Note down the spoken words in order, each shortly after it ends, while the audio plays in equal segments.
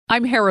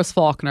I'm Harris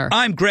Faulkner.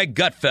 I'm Greg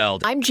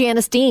Gutfeld. I'm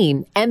Janice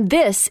Dean, and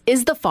this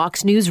is the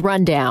Fox News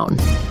Rundown.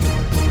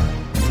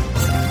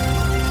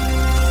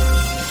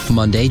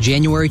 Monday,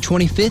 January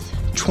 25th,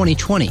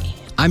 2020.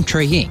 I'm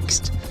Trey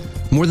Yingst.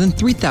 More than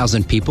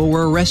 3,000 people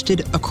were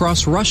arrested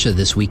across Russia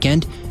this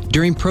weekend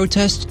during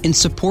protests in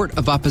support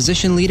of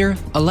opposition leader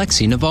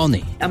Alexei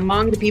Navalny.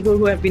 Among the people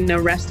who have been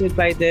arrested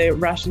by the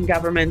Russian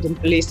government and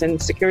police and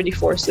security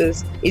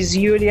forces is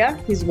Yulia,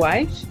 his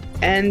wife,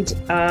 and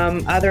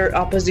other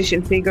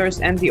opposition figures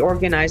and the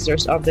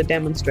organizers of the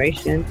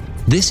demonstration.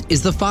 This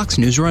is the Fox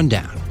News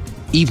Rundown,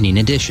 Evening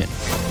Edition.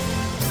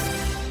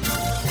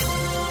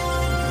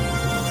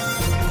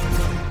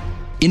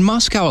 In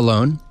Moscow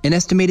alone, an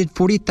estimated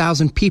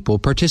 40,000 people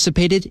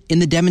participated in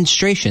the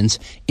demonstrations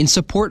in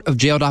support of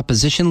jailed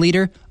opposition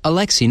leader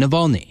Alexei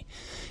Navalny.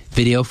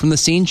 Video from the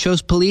scene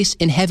shows police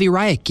in heavy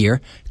riot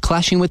gear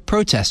clashing with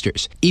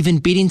protesters, even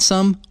beating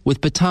some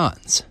with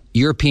batons.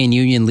 European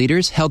Union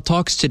leaders held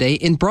talks today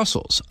in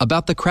Brussels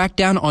about the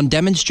crackdown on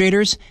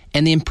demonstrators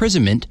and the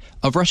imprisonment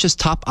of Russia's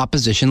top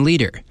opposition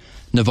leader.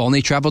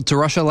 Navalny traveled to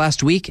Russia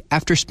last week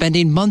after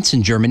spending months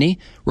in Germany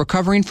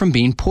recovering from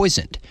being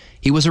poisoned.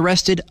 He was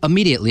arrested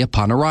immediately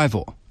upon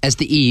arrival. As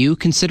the EU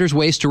considers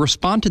ways to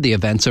respond to the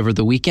events over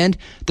the weekend,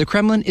 the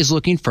Kremlin is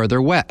looking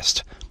further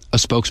west. A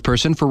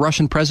spokesperson for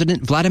Russian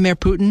President Vladimir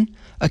Putin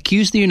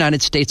accused the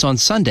United States on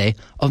Sunday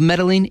of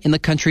meddling in the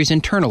country's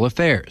internal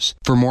affairs.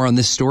 For more on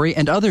this story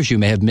and others you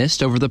may have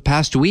missed over the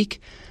past week,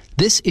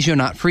 this is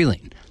Yonat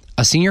Freeling,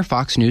 a senior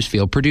Fox News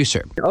field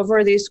producer.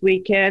 Over this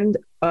weekend,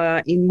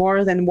 in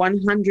more than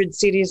 100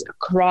 cities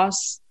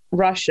across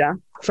Russia,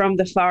 from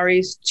the Far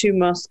East to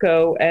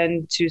Moscow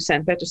and to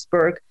St.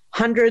 Petersburg,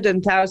 hundreds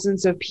and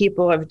thousands of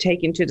people have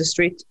taken to the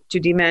street to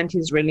demand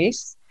his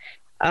release.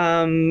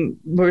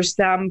 Were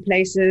some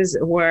places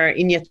where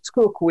in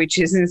Yakutsk, which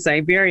is in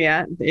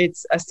Siberia,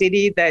 it's a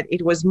city that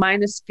it was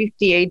minus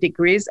 58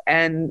 degrees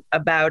and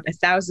about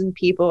 1,000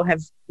 people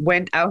have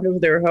went out of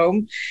their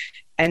home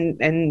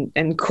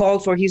and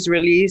called for his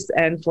release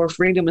and for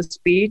freedom of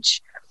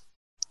speech.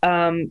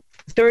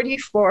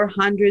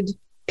 3,400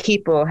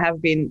 people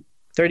have been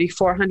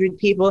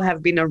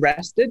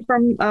arrested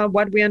from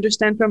what we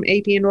understand from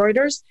AP and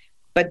Reuters,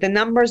 but the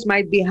numbers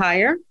might be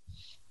higher.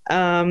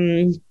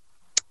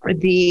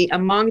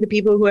 Among the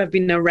people who have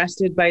been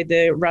arrested by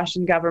the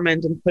Russian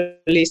government and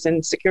police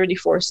and security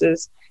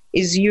forces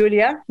is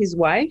Yulia, his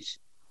wife,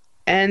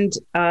 and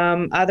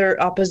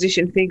other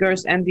opposition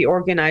figures and the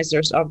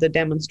organizers of the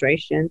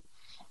demonstration.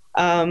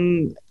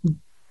 The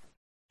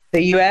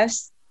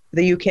US,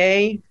 the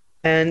UK,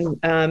 and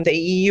the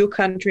EU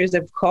countries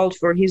have called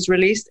for his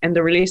release and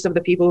the release of the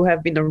people who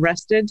have been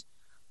arrested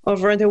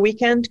over the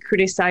weekend,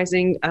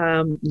 criticizing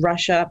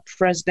Russia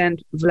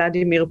President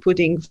Vladimir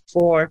Putin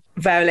for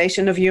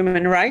violation of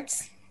human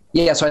rights.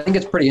 Yeah, so I think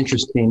it's pretty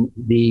interesting.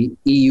 The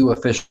EU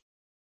officials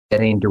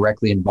getting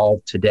directly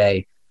involved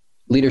today.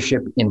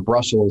 Leadership in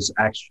Brussels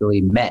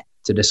actually met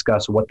to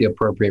discuss what the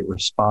appropriate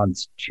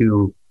response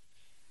to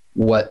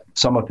what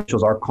some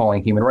officials are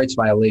calling human rights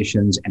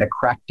violations and a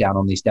crackdown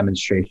on these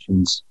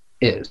demonstrations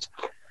is.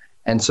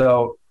 And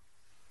so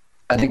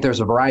I think there's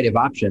a variety of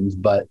options,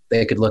 but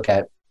they could look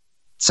at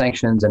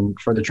sanctions and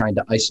further trying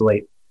to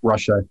isolate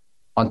Russia,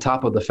 on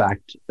top of the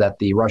fact that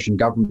the Russian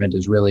government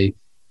is really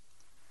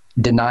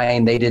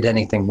denying they did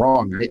anything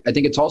wrong. I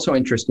think it's also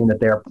interesting that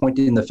they are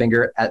pointing the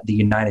finger at the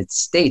United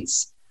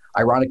States,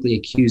 ironically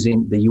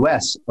accusing the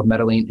U.S. of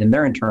meddling in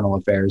their internal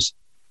affairs.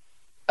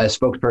 A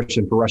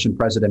spokesperson for Russian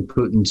President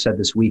Putin said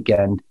this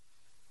weekend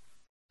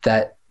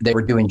that they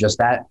were doing just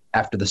that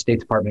after the State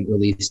Department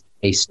released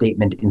a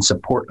statement in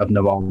support of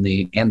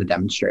Navalny and the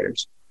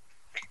demonstrators.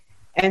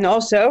 And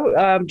also,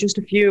 just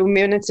a few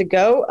minutes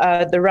ago,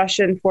 the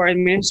Russian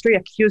Foreign Ministry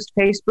accused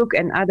Facebook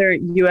and other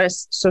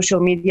U.S. social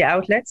media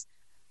outlets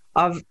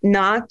of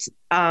not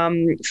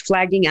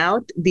flagging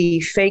out the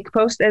fake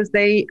post, as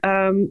they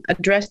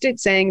addressed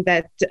it, saying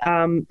that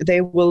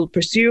they will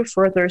pursue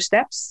further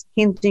steps,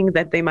 hinting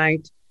that they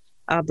might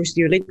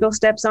pursue legal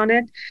steps on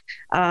it,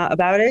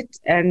 about it.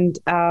 And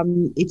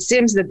it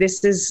seems that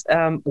this is,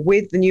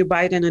 with the new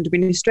Biden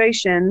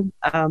administration,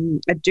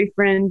 a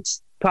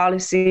different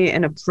policy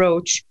and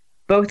approach,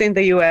 both in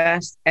the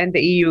U.S. and the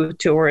EU,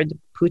 toward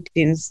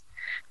Putin's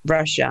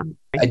Russia.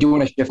 I do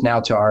want to shift now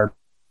to our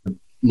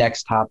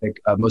next topic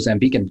of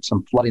Mozambique and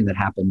some flooding that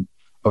happened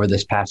over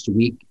this past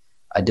week,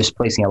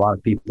 displacing a lot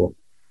of people.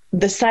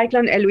 The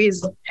cyclone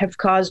Eloise have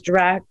caused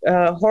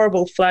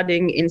horrible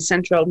flooding in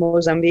central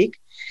Mozambique.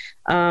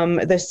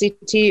 The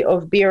city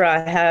of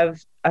Beira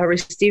have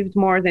received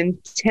more than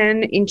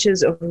 10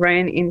 inches of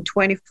rain in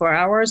 24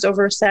 hours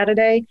over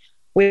Saturday,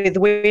 with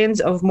winds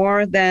of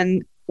more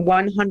than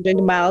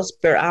 100 miles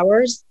per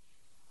hour.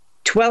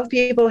 12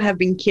 people have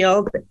been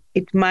killed.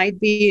 It might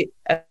be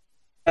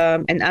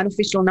an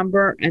unofficial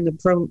number and a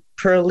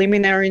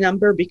preliminary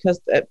number,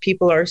 because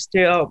people are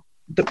still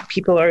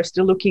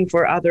looking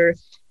for other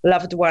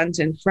loved ones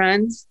and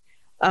friends.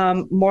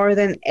 More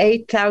than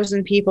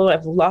 8,000 people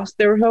have lost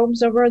their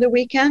homes over the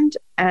weekend.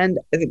 And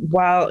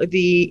while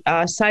the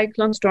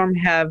cyclone storm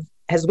have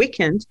has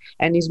weakened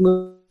and is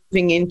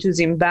moving into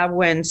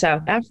Zimbabwe and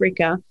South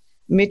Africa,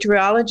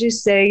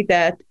 meteorologists say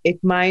that it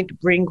might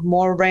bring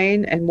more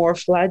rain and more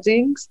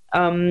floodings.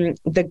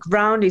 The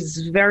ground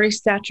is very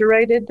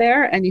saturated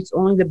there, and it's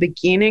only the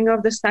beginning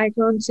of the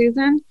cyclone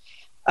season.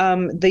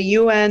 The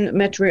UN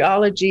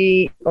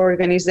Meteorology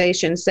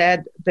Organization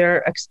said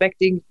they're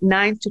expecting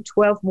 9 to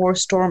 12 more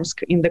storms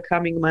in the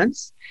coming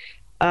months.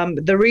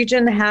 The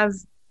region have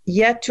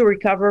yet to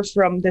recover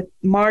from the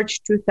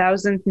March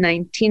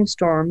 2019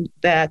 storm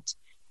that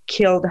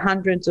killed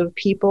hundreds of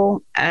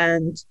people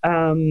and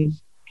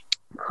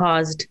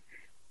caused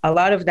a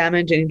lot of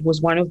damage. And it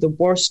was one of the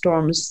worst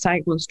storms,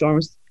 cyclone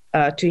storms,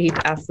 to hit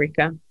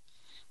Africa.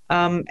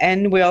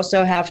 And we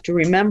also have to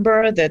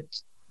remember that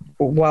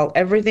while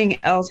everything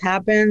else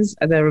happens,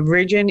 the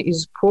region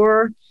is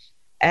poor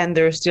and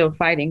they're still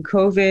fighting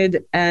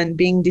COVID and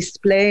being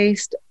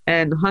displaced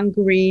and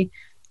hungry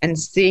and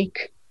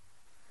sick.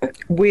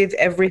 With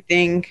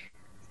everything,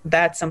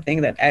 that's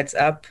something that adds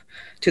up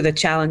to the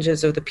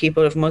challenges of the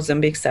people of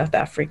Mozambique, South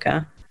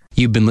Africa.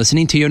 You've been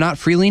listening to Yonat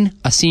Freeling,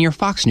 a senior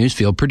Fox News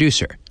field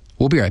producer.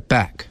 We'll be right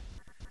back.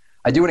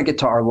 I do want to get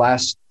to our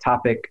last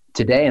topic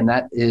today, and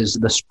that is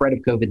the spread of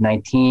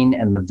COVID-19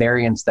 and the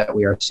variants that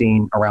we are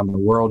seeing around the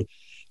world.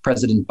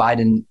 President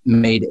Biden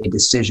made a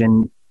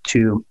decision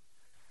to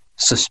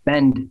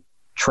suspend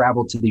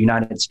travel to the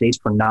United States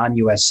for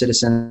non-U.S.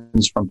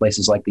 citizens from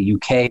places like the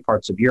UK,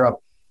 parts of Europe,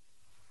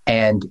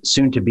 and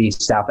soon to be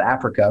South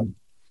Africa.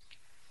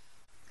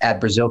 Add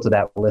Brazil to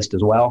that list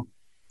as well.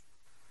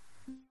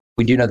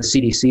 We do know the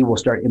CDC will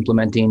start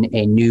implementing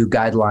a new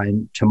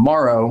guideline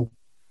tomorrow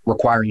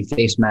requiring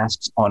face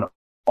masks on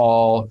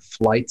all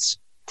flights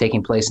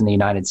taking place in the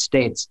United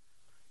States.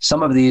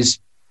 Some of these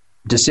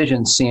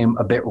decisions seem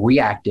a bit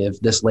reactive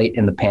this late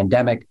in the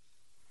pandemic,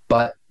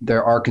 but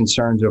there are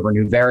concerns over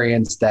new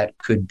variants that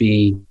could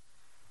be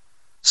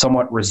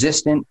somewhat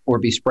resistant or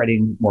be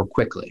spreading more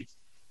quickly.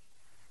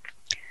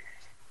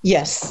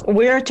 Yes,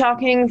 we're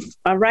talking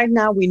right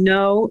now, we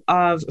know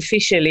of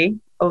officially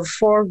of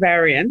 4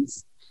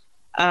 variants,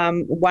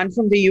 one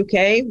from the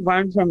UK,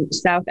 one from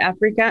South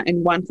Africa,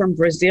 and one from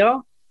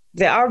Brazil.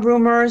 There are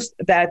rumors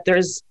that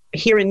there's,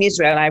 here in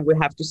Israel, I would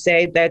have to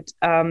say, that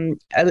an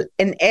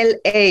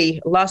LA,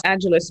 Los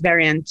Angeles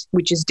variant,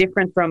 which is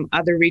different from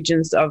other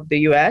regions of the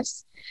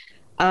US.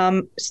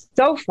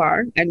 So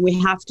far, and we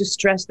have to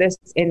stress this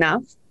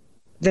enough,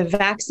 the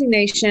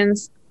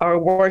vaccinations are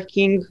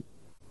working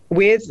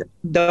with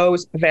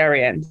those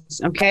variants,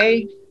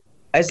 okay?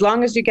 As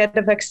long as you get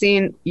the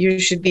vaccine, you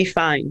should be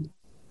fine.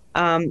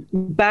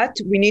 But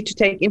we need to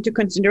take into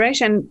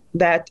consideration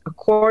that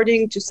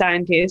according to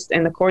scientists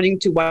and according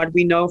to what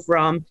we know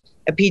from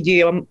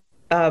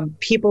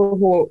people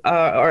who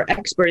are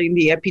expert in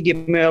the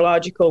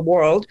epidemiological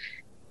world,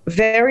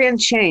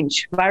 variants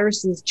change,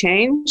 viruses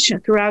change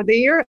throughout the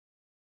year.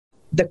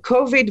 The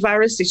COVID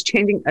virus is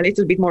changing a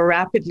little bit more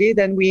rapidly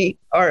than we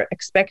are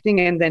expecting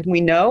and than we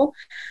know.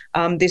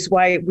 This is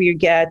why we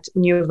get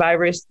new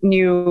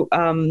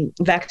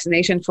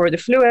vaccination for the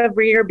flu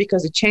every year,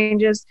 because it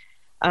changes.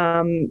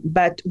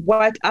 But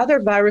what other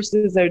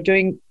viruses are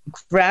doing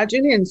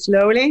gradually and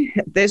slowly,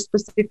 this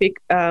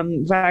specific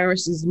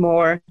virus is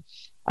more,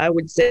 I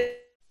would say,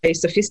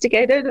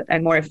 sophisticated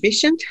and more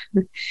efficient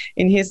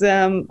in his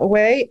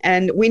way.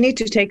 And we need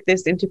to take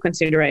this into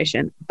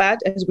consideration. But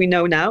as we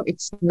know now,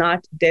 it's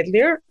not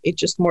deadlier.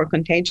 It's just more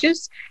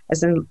contagious.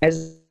 As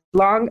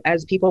long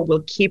as people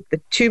will keep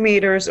the 2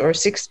 meters or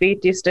 6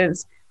 feet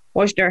distance,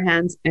 wash their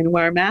hands and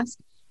wear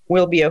masks,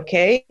 we'll be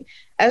okay.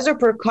 As a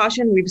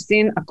precaution, we've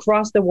seen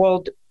across the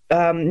world,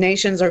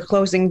 nations are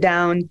closing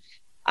down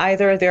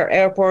either their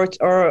airports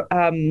or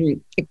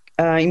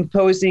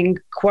imposing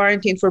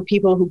quarantine for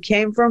people who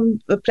came from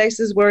the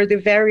places where the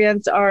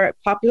variants are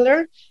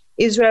popular.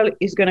 Israel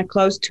is going to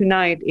close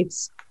tonight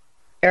its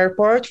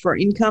airport for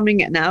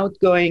incoming and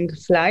outgoing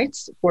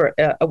flights for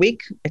a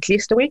week, at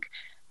least a week,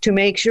 to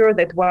make sure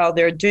that while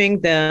they're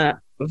doing the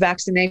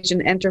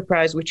vaccination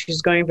enterprise, which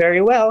is going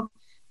very well,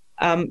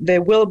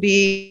 there will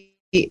be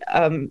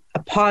a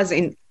pause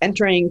in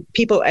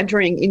people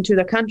entering into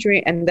the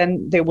country, and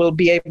then they will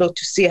be able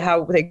to see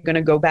how they're going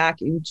to go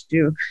back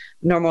into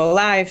normal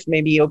life,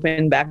 maybe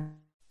open back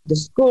the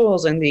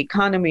schools and the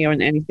economy or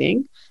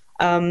anything.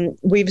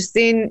 We've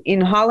seen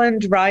in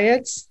Holland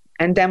riots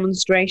and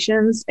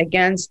demonstrations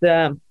against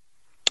the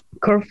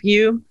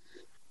curfew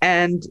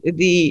and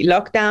the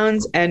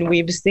lockdowns, and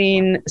we've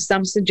seen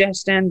some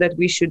suggestion that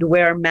we should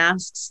wear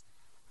masks,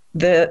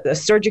 the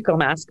surgical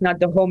mask,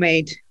 not the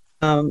homemade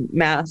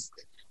mask,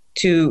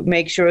 to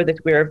make sure that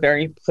we're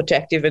very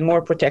protective and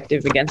more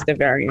protective against the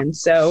variant.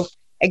 So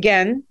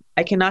again,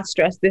 I cannot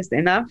stress this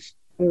enough.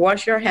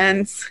 Wash your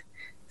hands,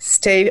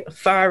 stay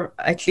far,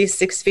 at least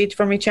 6 feet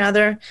from each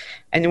other,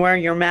 and wear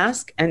your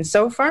mask. And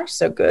so far,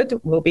 so good.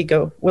 We'll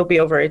be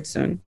over it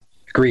soon.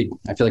 Agreed.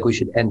 I feel like we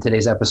should end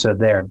today's episode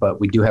there, but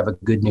we do have a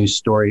good news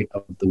story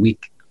of the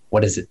week.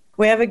 What is it?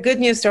 We have a good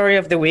news story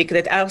of the week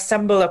that I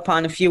stumbled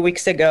upon a few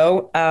weeks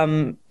ago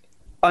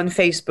on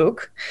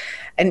Facebook.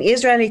 An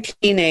Israeli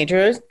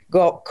teenager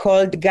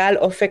called Gal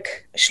Ofek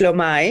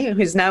Shlomai,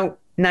 who's now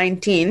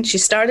 19. She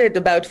started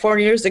about 4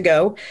 years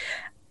ago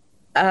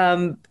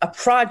a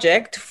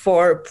project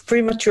for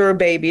premature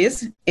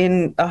babies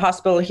in a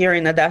hospital here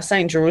in Hadassah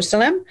in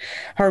Jerusalem.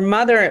 Her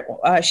mother,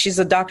 she's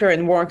a doctor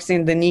and works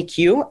in the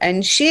NICU,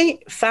 and she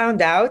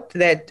found out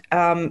that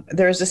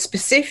there's a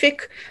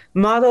specific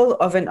model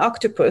of an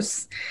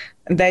octopus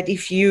that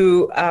if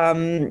you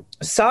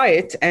saw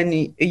it and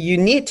you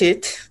knit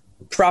it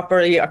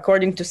properly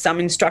according to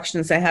some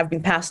instructions that have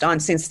been passed on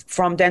since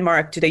from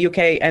Denmark to the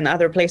UK and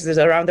other places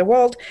around the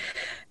world,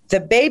 the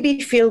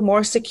baby feel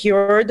more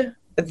secured,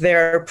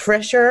 their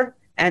pressure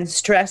and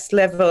stress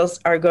levels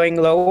are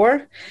going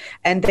lower,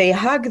 and they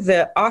hug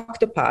the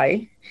octopi,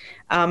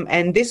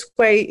 and this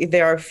way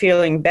they are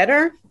feeling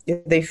better,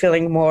 they're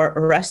feeling more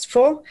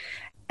restful,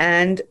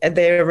 and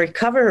their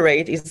recovery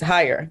rate is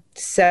higher.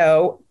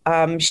 So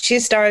she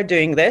started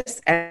doing this,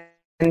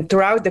 and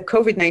throughout the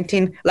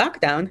COVID-19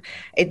 lockdown,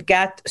 it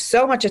got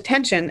so much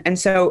attention. And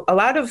so a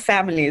lot of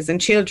families and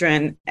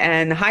children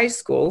and high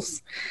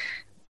schools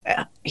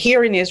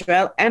here in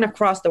Israel and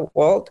across the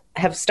world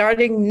have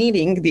started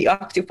needing the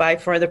octopi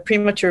for the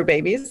premature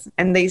babies,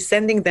 and they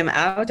sending them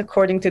out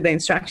according to the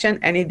instruction.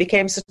 And it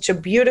became such a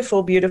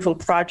beautiful, beautiful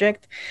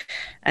project.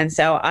 And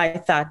so I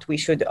thought we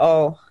should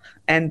all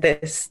end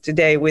this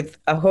today with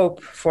a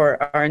hope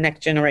for our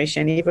next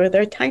generation, even though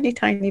they're tiny,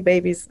 tiny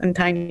babies and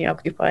tiny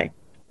octopi.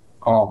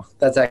 Oh,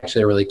 that's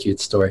actually a really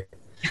cute story.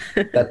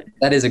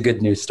 That is a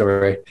good news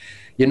story.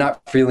 You're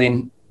not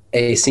feeling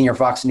a senior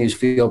Fox News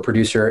field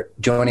producer,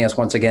 joining us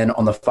once again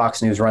on the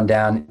Fox News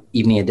Rundown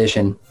Evening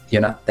Edition.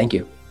 Yonah, thank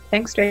you.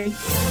 Thanks, Trey.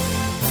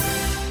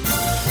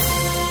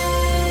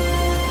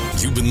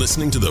 You've been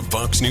listening to the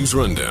Fox News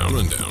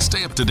Rundown.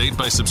 Stay up to date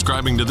by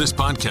subscribing to this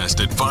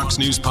podcast at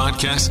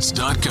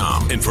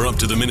foxnewspodcasts.com. And for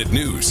up-to-the-minute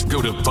news,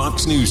 go to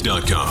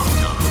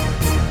foxnews.com.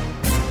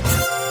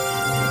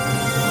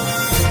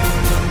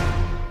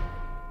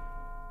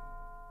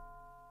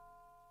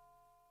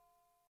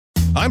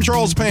 I'm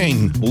Charles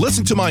Payne.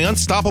 Listen to my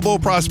Unstoppable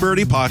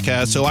Prosperity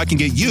podcast so I can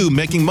get you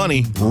making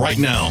money right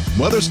now.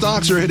 Whether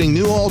stocks are hitting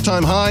new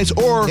all-time highs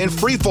or in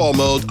free fall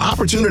mode,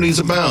 opportunities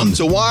abound.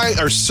 So why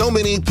are so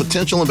many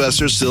potential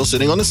investors still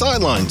sitting on the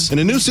sidelines? In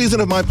a new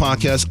season of my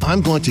podcast,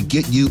 I'm going to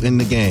get you in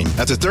the game.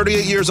 After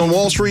 38 years on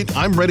Wall Street,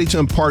 I'm ready to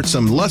impart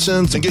some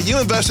lessons and get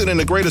you invested in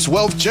the greatest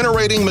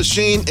wealth-generating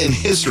machine in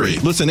history.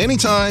 Listen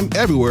anytime,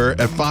 everywhere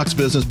at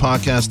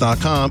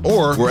foxbusinesspodcast.com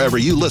or wherever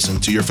you listen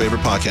to your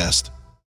favorite podcast.